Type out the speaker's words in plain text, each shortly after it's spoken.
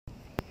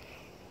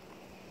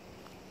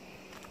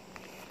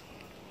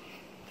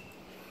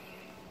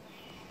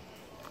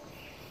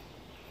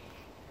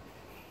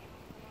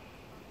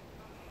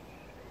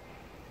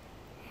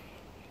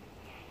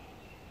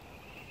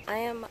I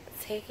am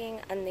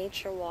taking a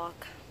nature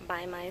walk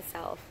by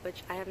myself,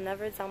 which I have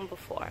never done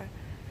before,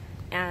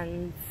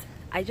 and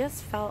I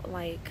just felt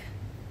like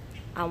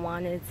I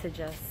wanted to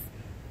just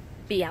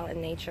be out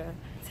in nature.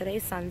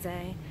 Today's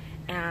Sunday,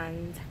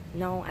 and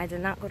no, I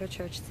did not go to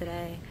church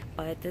today,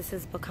 but this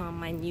has become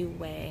my new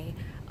way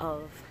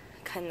of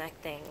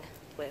connecting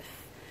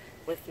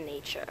with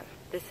nature.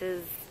 This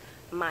is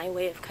my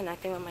way of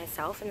connecting with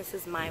myself, and this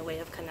is my way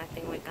of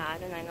connecting with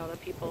God. And I know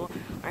that people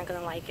aren't going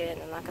to like it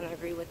and they're not going to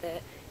agree with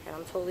it, and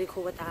I'm totally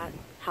cool with that.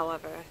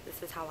 However,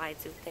 this is how I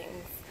do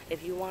things.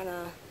 If you want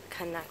to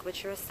connect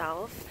with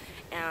yourself,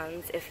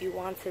 and if you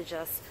want to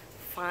just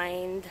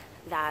find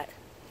that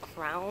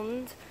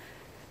ground,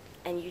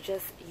 and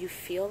you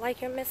feel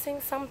like you're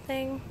missing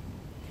something,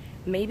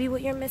 maybe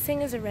what you're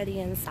missing is already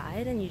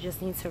inside, and you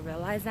just need to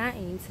realize that,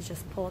 and you need to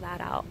just pull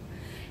that out.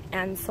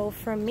 And so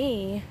for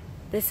me,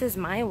 this is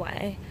my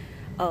way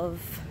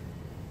of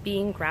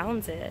being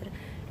grounded,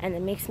 and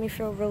it makes me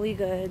feel really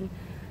good.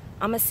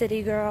 I'm a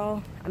city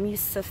girl. I'm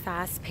used to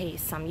fast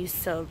pace. I'm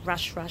used to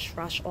rush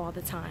all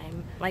the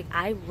time. Like,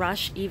 I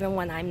rush even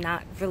when I'm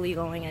not really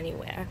going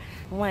anywhere.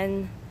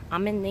 When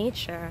I'm in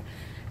nature,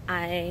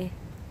 I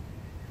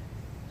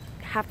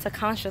have to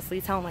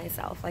consciously tell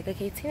myself, like,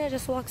 okay, Tina,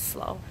 just walk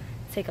slow.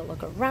 Take a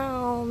look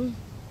around.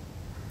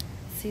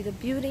 See the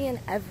beauty in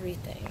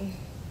everything.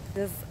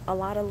 There's a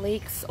lot of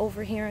lakes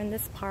over here in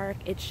this park.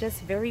 It's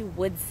just very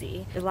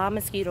woodsy. There's a lot of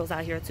mosquitoes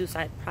out here too,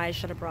 so I probably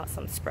should have brought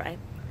some spray.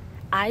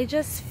 I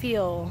just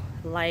feel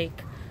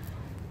like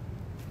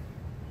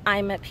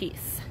I'm at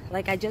peace.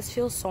 Like, I just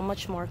feel so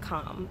much more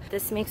calm.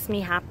 This makes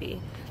me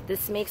happy.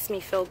 This makes me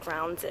feel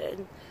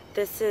grounded.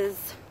 This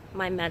is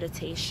my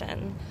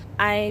meditation.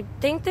 I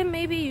think that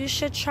maybe you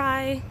should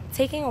try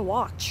taking a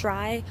walk.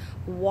 Try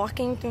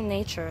walking through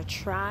nature.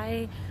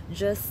 Try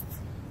just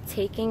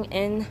taking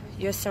in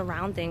your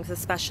surroundings,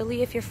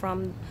 especially if you're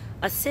from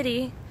a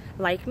city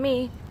like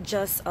me.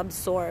 Just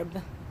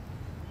absorb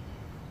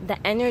the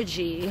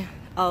energy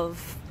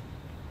of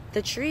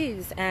the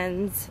trees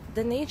and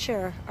the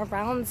nature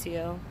around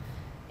you.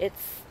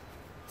 It's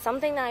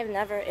something that I've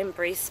never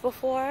embraced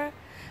before.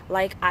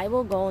 Like, I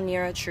will go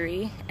near a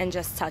tree and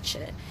just touch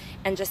it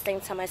and just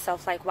think to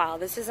myself, like, wow,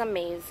 this is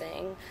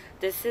amazing.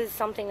 This is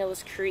something that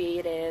was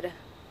created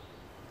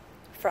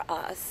for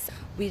us.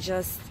 We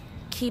just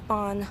keep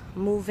on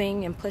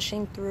moving and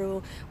pushing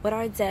through with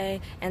our day,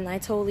 and I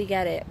totally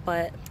get it,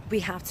 but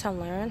we have to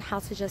learn how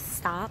to just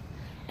stop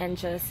and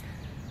just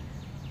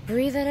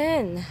breathe it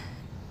in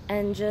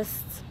and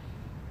just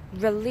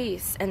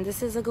release. And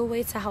this is a good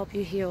way to help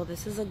you heal.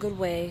 This is a good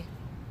way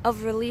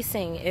of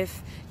releasing.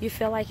 If you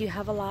feel like you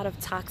have a lot of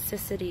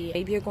toxicity,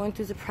 maybe you're going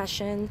through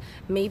depression,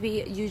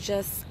 maybe you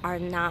just are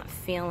not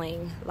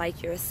feeling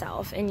like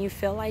yourself, and you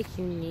feel like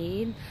you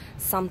need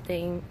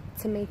something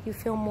to make you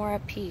feel more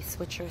at peace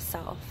with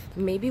yourself.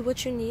 Maybe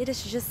what you need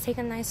is to just take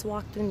a nice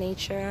walk through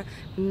nature,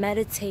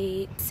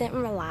 meditate, sit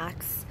and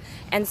relax.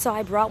 And so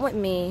I brought with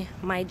me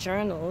my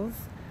journals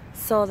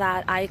so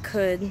that I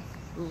could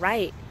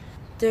write.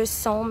 There's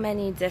so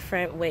many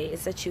different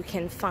ways that you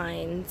can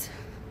find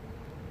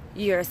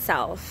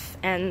yourself,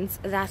 and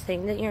that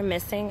thing that you're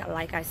missing,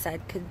 like I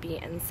said, could be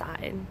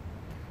inside.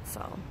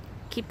 So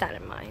keep that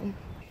in mind.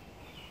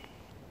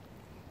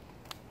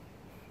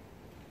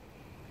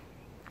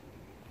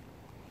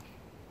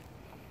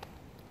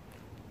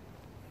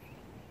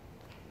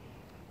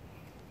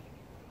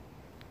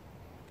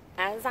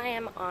 As I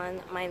am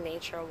on my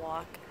nature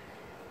walk,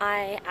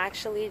 I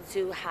actually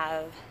do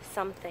have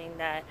something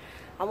that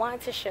I wanted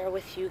to share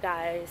with you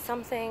guys,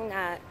 something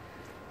that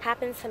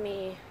happened to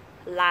me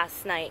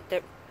last night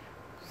that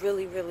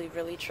really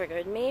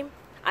triggered me.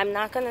 I'm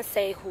not gonna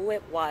say who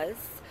it was.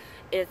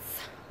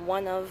 It's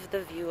one of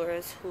the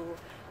viewers who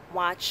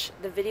watch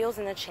the videos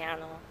in the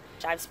channel.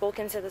 I've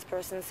spoken to this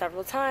person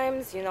several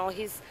times. You know,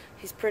 he's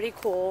pretty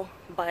cool,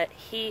 but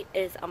he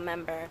is a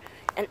member,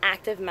 an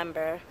active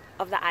member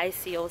of the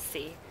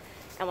ICOC.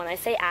 And when I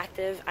say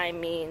active, I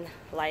mean,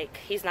 like,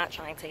 he's not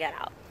trying to get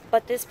out.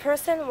 But this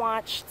person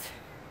watched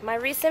my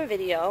recent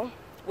video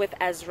with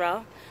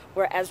Ezra,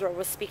 where Ezra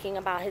was speaking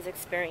about his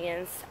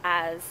experience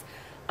as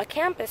a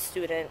campus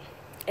student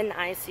in the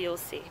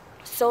ICOC.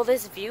 So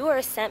this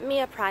viewer sent me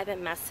a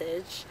private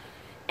message,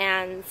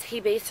 and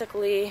he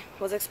basically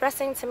was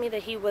expressing to me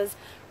that he was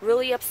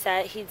really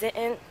upset. He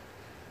didn't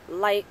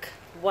like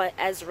what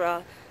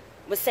Ezra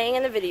was saying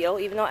in the video,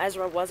 even though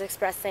Ezra was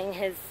expressing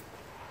his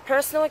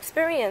personal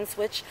experience,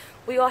 which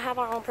we all have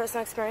our own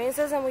personal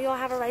experiences and we all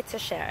have a right to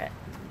share it.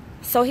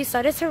 So he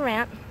started to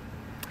rant,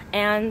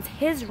 and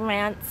his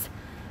rant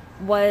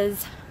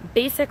was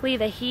basically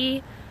that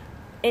he,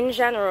 in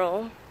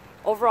general,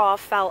 overall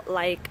felt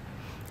like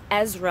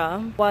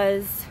Ezra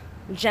was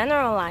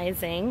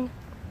generalizing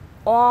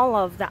all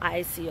of the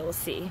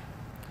ICOC,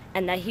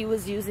 and that he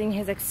was using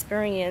his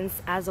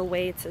experience as a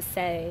way to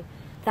say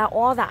that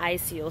all the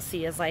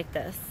ICOC is like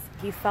this.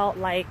 He felt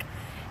like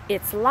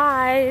it's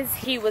lies.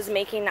 He was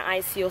making the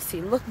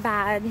ICOC look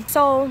bad.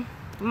 So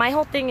my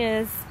whole thing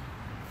is,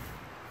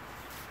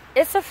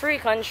 it's a free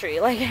country.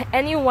 Like,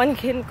 anyone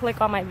can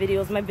click on my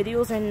videos. My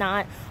videos are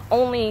not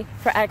only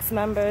for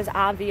ex-members,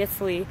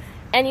 obviously.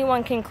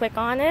 Anyone can click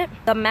on it.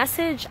 The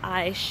message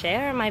I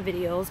share in my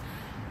videos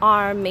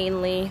are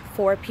mainly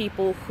for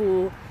people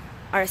who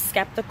are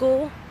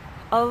skeptical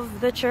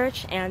of the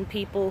church and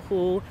people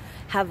who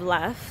have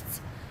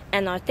left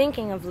and are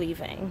thinking of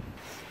leaving.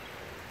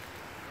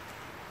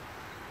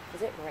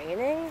 Is it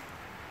raining?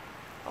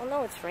 Oh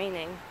no, it's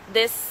raining.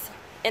 This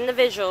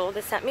individual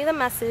that sent me the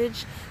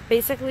message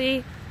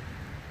basically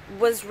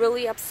was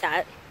really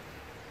upset,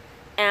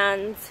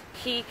 and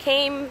he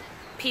came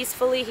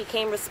peacefully, he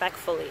came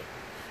respectfully,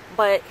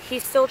 but he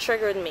still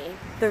triggered me.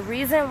 The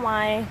reason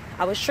why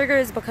I was triggered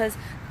is because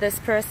this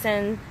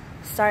person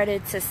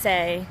started to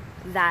say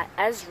that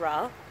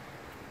Ezra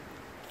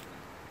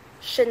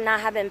should not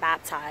have been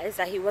baptized,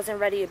 that he wasn't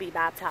ready to be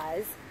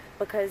baptized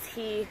because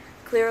he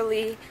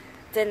clearly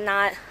did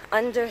not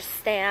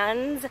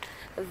understand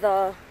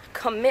the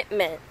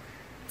commitment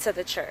to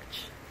the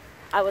church.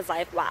 I was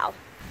like, wow,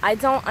 I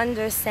don't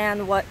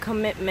understand what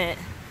commitment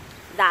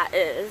that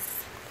is.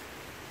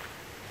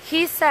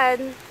 He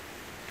said,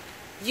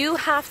 you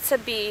have to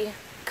be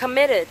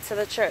committed to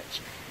the church.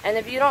 And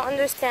if you don't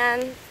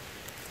understand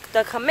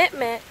the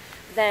commitment,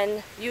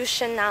 then you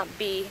should not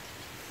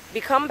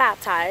become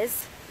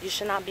baptized. You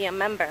should not be a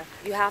member.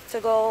 You have to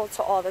go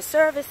to all the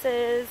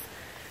services.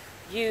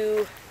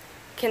 You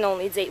can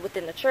only date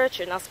within the church.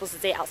 You're not supposed to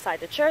date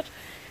outside the church.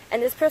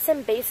 And this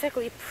person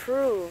basically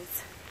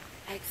proved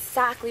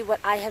exactly what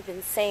I have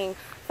been saying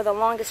for the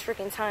longest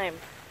freaking time.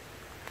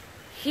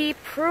 He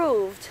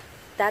proved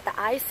that the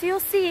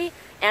ICOC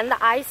and the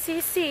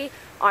ICC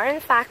are in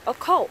fact a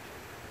cult.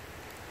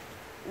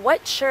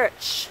 What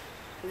church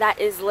that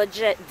is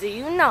legit do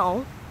you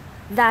know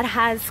that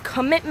has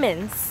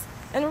commitments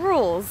and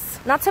rules?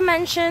 Not to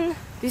mention,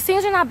 these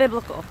things are not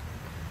biblical.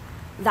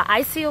 The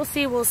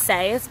ICOC will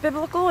say it's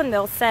biblical, and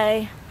they'll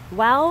say,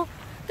 well,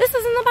 this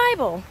is in the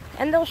Bible,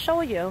 and they'll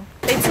show you.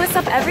 They twist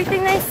up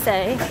everything they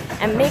say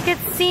and make it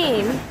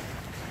seem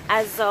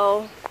as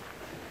though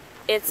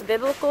it's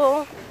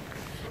biblical,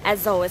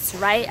 as though it's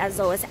right, as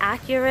though it's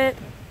accurate.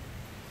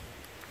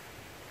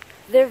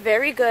 They're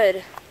very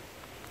good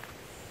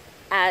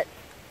at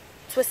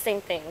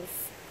twisting things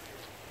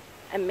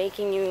and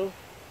making you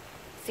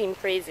seem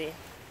crazy.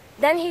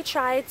 Then he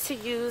tried to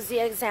use the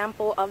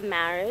example of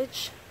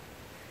marriage,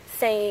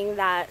 saying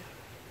that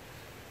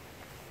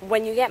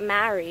when you get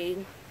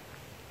married,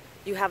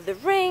 you have the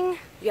ring,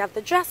 you have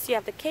the dress, you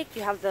have the cake,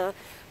 you have the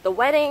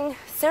wedding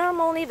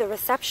ceremony, the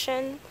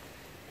reception,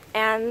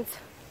 and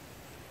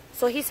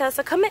so he says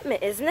a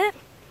commitment, isn't it?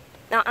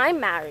 Now, I'm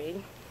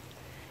married,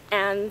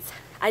 and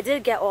I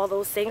did get all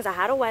those things. I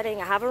had a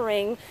wedding, I have a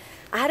ring,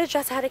 I had a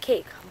dress, I had a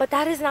cake, but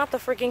that is not the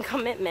freaking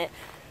commitment.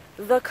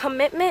 The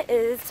commitment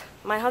is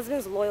my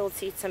husband's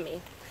loyalty to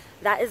me.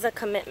 That is a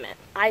commitment.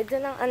 I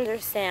did not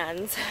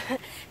understand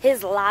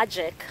his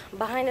logic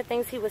behind the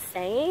things he was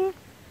saying,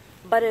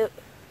 but it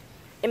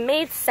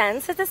made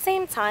sense at the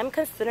same time,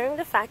 considering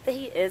the fact that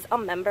he is a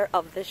member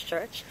of this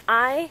church.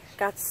 I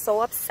got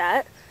so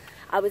upset.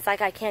 I was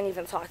like, I can't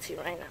even talk to you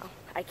right now.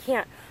 I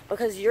can't,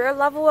 because your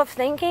level of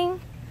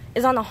thinking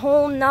is on a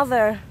whole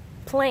nother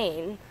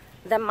plane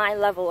than my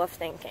level of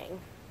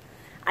thinking.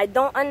 I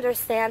don't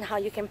understand how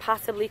you can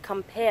possibly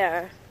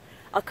compare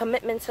a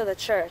commitment to the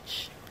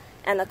church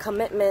and a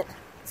commitment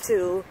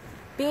to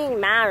being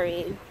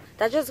married.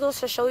 That just goes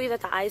to show you that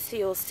the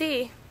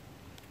ICOC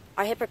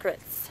are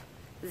hypocrites.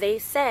 They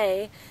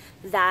say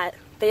that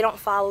they don't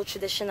follow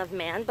tradition of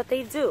man, but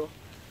they do.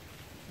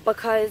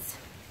 Because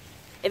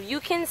if you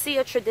can see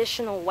a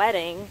traditional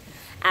wedding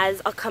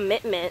as a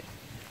commitment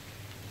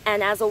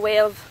and as a way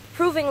of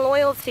proving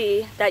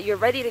loyalty that you're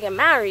ready to get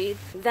married,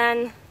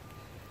 then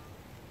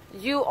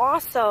you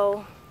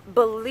also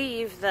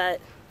believe that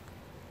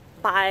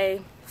by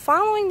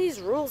following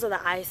these rules of the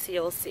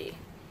ICOC,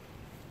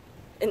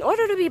 in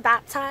order to be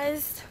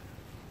baptized,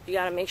 you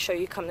got to make sure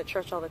you come to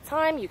church all the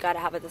time, you got to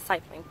have a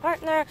discipling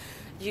partner,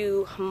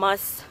 you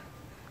must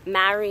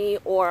marry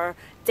or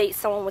date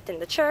someone within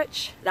the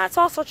church. That's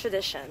also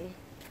tradition.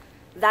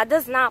 That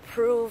does not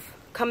prove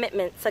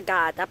commitment to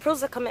God. That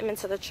proves a commitment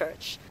to the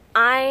church.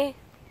 I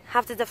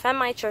have to defend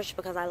my church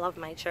because I love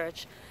my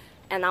church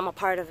and I'm a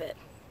part of it.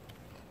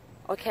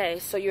 Okay,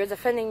 so you're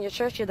defending your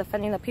church, you're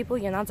defending the people,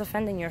 you're not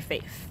defending your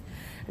faith.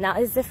 Now,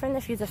 it's different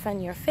if you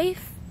defend your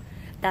faith.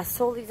 That's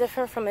totally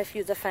different from if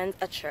you defend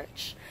a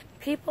church.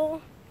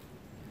 People,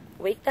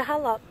 wake the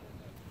hell up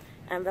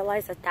and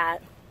realize that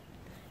that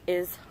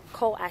is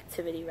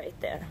co-activity right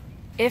there.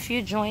 If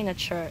you join a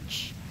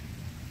church,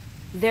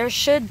 there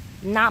should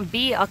not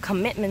be a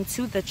commitment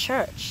to the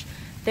church.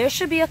 There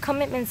should be a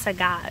commitment to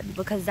God,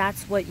 because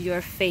that's what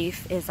your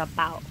faith is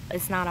about.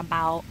 It's not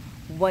about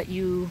what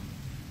you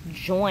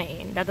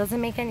join. That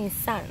doesn't make any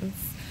sense.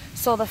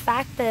 So the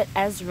fact that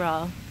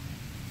Ezra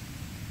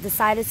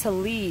decided to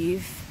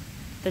leave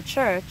the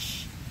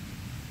church,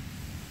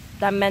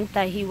 that meant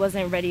that he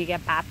wasn't ready to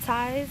get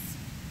baptized.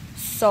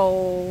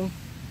 So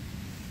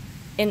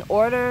In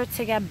order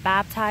to get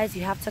baptized,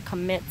 you have to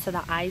commit to the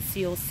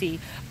ICOC.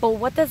 But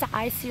what does the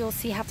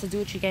ICOC have to do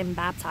with you getting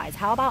baptized?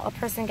 How about a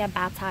person get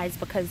baptized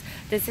because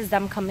this is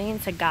them coming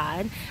to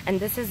God, and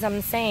this is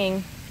them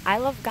saying, I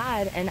love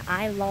God and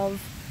I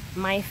love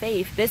my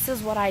faith. This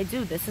is what I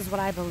do. This is what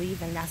I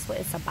believe, and that's what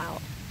it's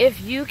about.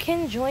 If you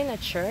can join a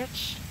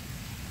church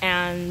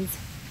and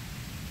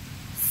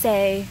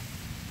say,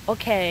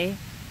 okay,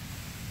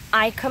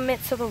 I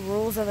commit to the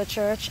rules of the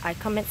church. I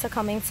commit to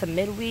coming to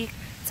midweek,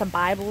 to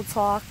Bible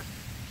talk.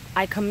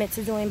 I commit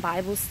to doing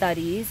Bible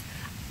studies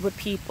with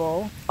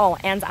people. Oh,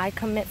 and I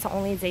commit to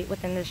only date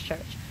within this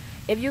church.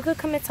 If you could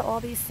commit to all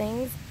these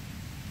things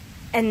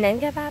and then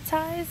get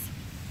baptized,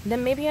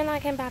 then maybe you're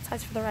not getting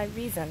baptized for the right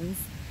reasons.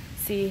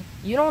 See,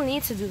 you don't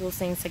need to do those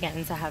things to get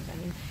into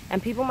heaven.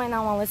 And people might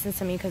not want to listen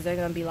to me because they're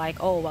going to be like,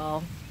 oh,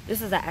 well,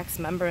 this is an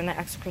ex-member and an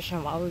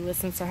ex-Christian. Why would we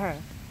listen to her?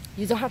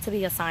 You don't have to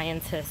be a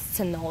scientist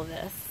to know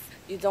this.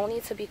 You don't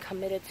need to be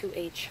committed to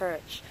a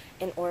church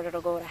in order to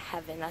go to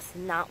heaven. That's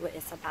not what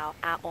it's about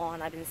at all.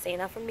 And I've been saying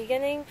that from the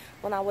beginning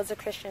when I was a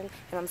Christian,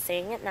 and I'm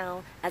saying it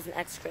now as an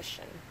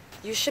ex-Christian.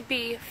 You should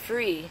be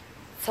free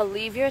to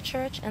leave your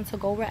church and to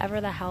go wherever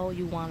the hell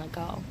you want to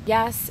go.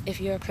 Yes, if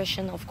you're a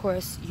Christian, of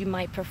course, you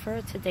might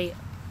prefer to date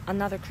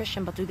another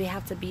Christian, but do they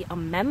have to be a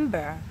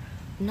member?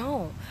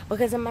 No,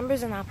 because the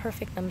members are not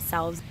perfect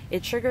themselves.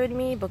 It triggered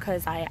me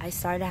because I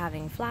started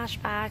having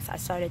flashbacks. I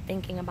started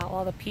thinking about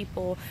all the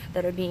people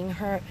that are being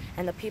hurt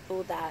and the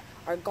people that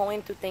are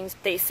going through things.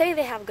 They say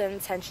they have good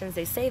intentions.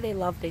 They say they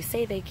love. They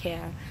say they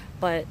care.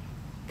 But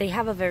they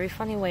have a very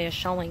funny way of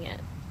showing it.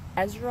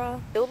 Ezra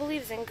still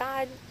believes in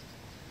God,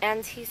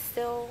 and he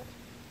still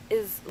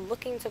is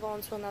looking to go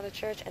into another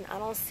church. And I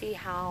don't see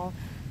how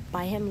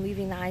by him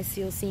leaving the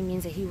ICOC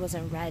means that he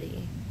wasn't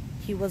ready.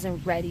 He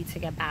wasn't ready to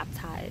get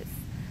baptized.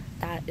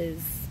 That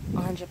is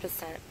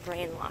 100%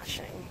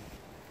 brainwashing.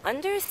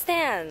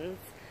 Understand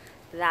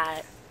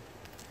that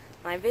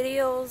my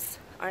videos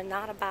are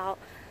not about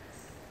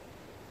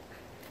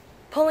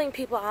pulling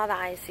people out of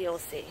the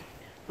ICOC.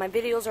 My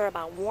videos are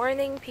about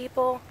warning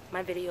people.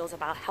 My videos are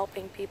about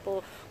helping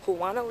people who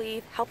want to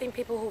leave, helping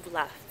people who've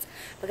left.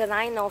 Because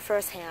I know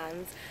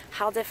firsthand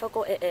how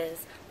difficult it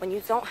is when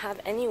you don't have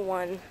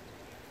anyone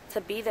to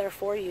be there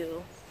for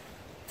you,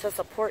 to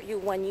support you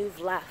when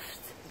you've left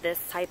this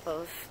type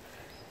of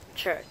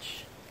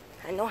church.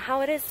 I know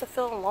how it is to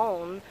feel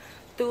alone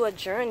through a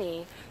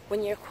journey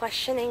when you're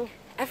questioning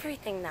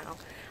everything now.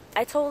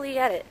 I totally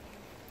get it.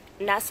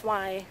 And that's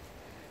why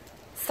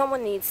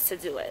someone needs to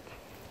do it.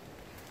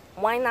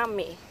 Why not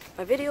me?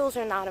 My videos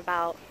are not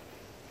about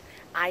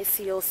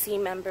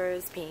ICOC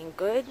members being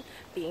good,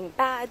 being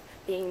bad,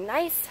 being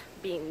nice,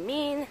 being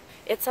mean.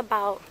 It's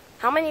about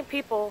how many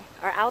people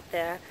are out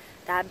there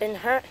that have been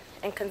hurt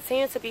and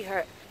continue to be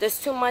hurt. There's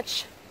too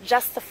much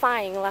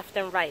justifying left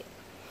and right.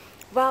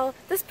 Well,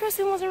 this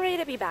person wasn't ready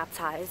to be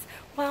baptized.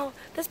 Well,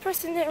 this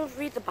person didn't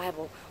read the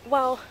Bible.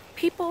 Well,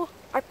 people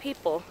are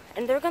people,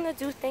 and they're going to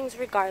do things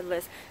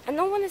regardless, and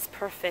no one is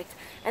perfect,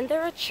 and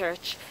they're a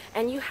church,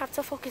 and you have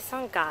to focus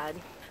on God.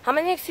 How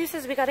many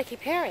excuses we got to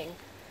keep hearing?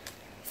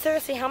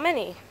 Seriously, how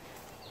many?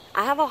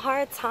 I have a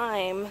hard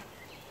time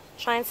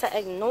trying to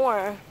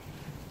ignore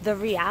the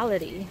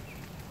reality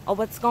of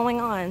what's going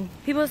on.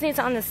 People just need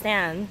to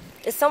understand.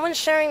 If someone's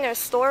sharing their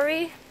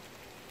story,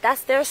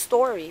 that's their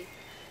story.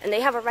 And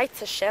they have a right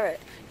to share it.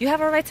 You have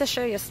a right to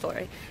share your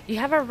story. You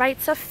have a right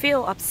to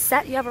feel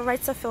upset. You have a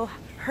right to feel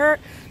hurt.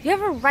 You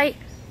have a right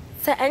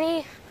to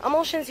any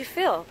emotions you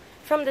feel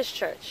from this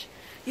church.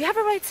 You have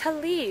a right to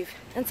leave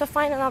and to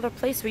find another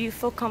place where you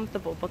feel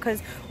comfortable.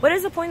 Because what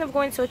is the point of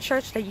going to a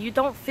church that you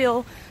don't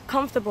feel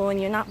comfortable and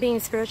you're not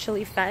being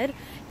spiritually fed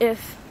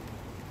if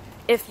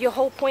your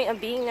whole point of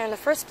being there in the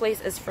first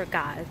place is for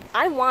God?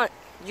 I want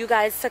you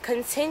guys to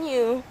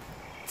continue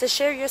to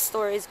share your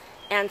stories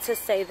and to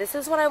say, this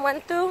is what I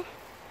went through,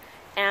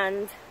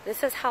 and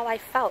this is how I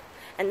felt,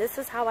 and this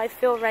is how I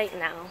feel right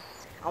now.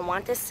 I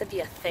want this to be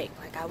a thing.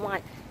 Like, I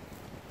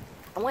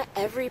want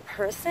every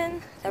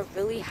person that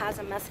really has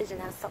a message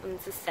and has something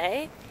to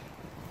say,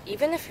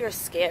 even if you're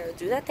scared,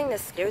 do that thing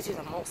that scares you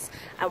the most.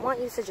 I want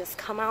you to just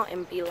come out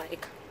and be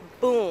like,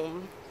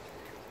 boom,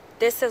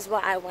 this is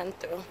what I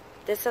went through.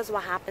 This is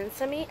what happened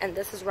to me, and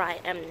this is where I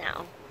am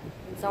now.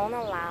 Don't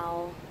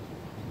allow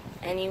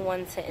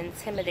anyone to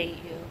intimidate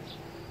you.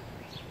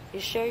 You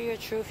share your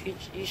truth,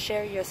 you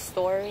share your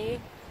story,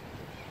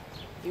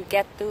 you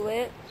get through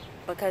it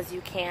because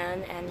you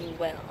can and you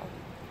will.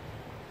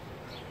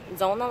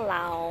 Don't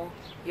allow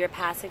your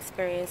past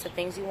experience, the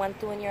things you went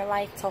through in your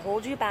life, to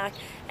hold you back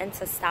and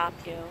to stop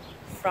you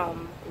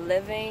from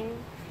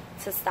living,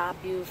 to stop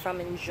you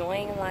from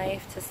enjoying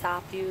life, to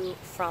stop you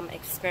from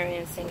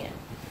experiencing it.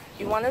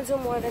 You want to do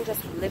more than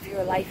just live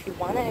your life. You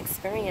want to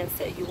experience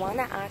it. You want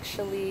to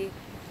actually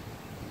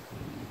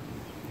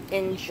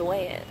enjoy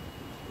it.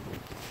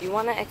 You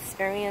want to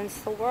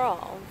experience the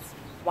world.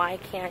 Why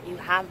can't you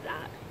have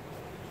that?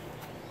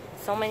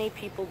 So many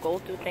people go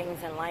through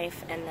things in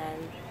life, and then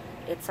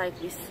it's like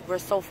we're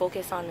so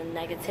focused on the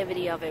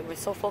negativity of it. We're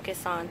so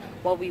focused on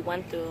what we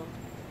went through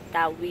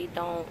that we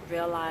don't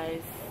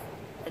realize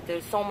that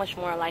there's so much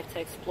more life to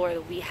explore,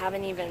 that we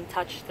haven't even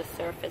touched the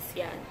surface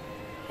yet.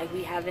 Like,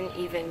 we haven't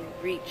even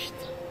reached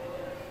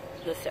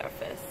the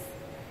surface.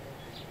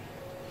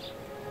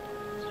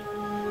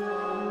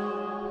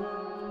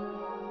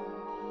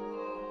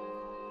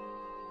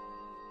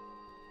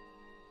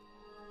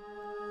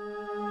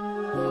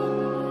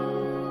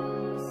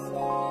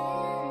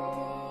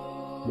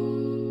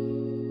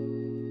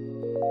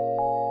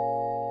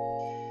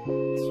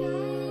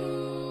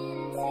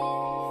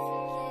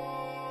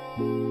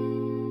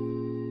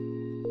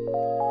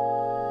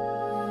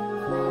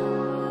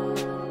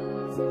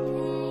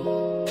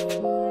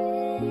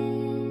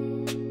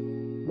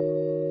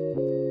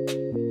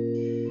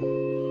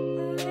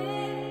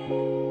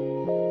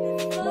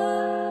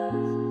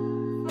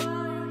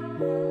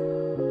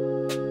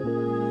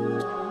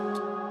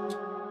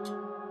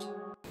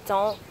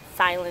 Don't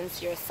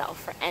silence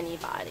yourself for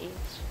anybody.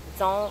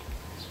 Don't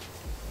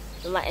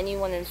let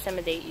anyone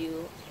intimidate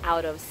you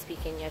out of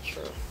speaking your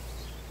truth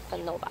for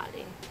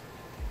nobody.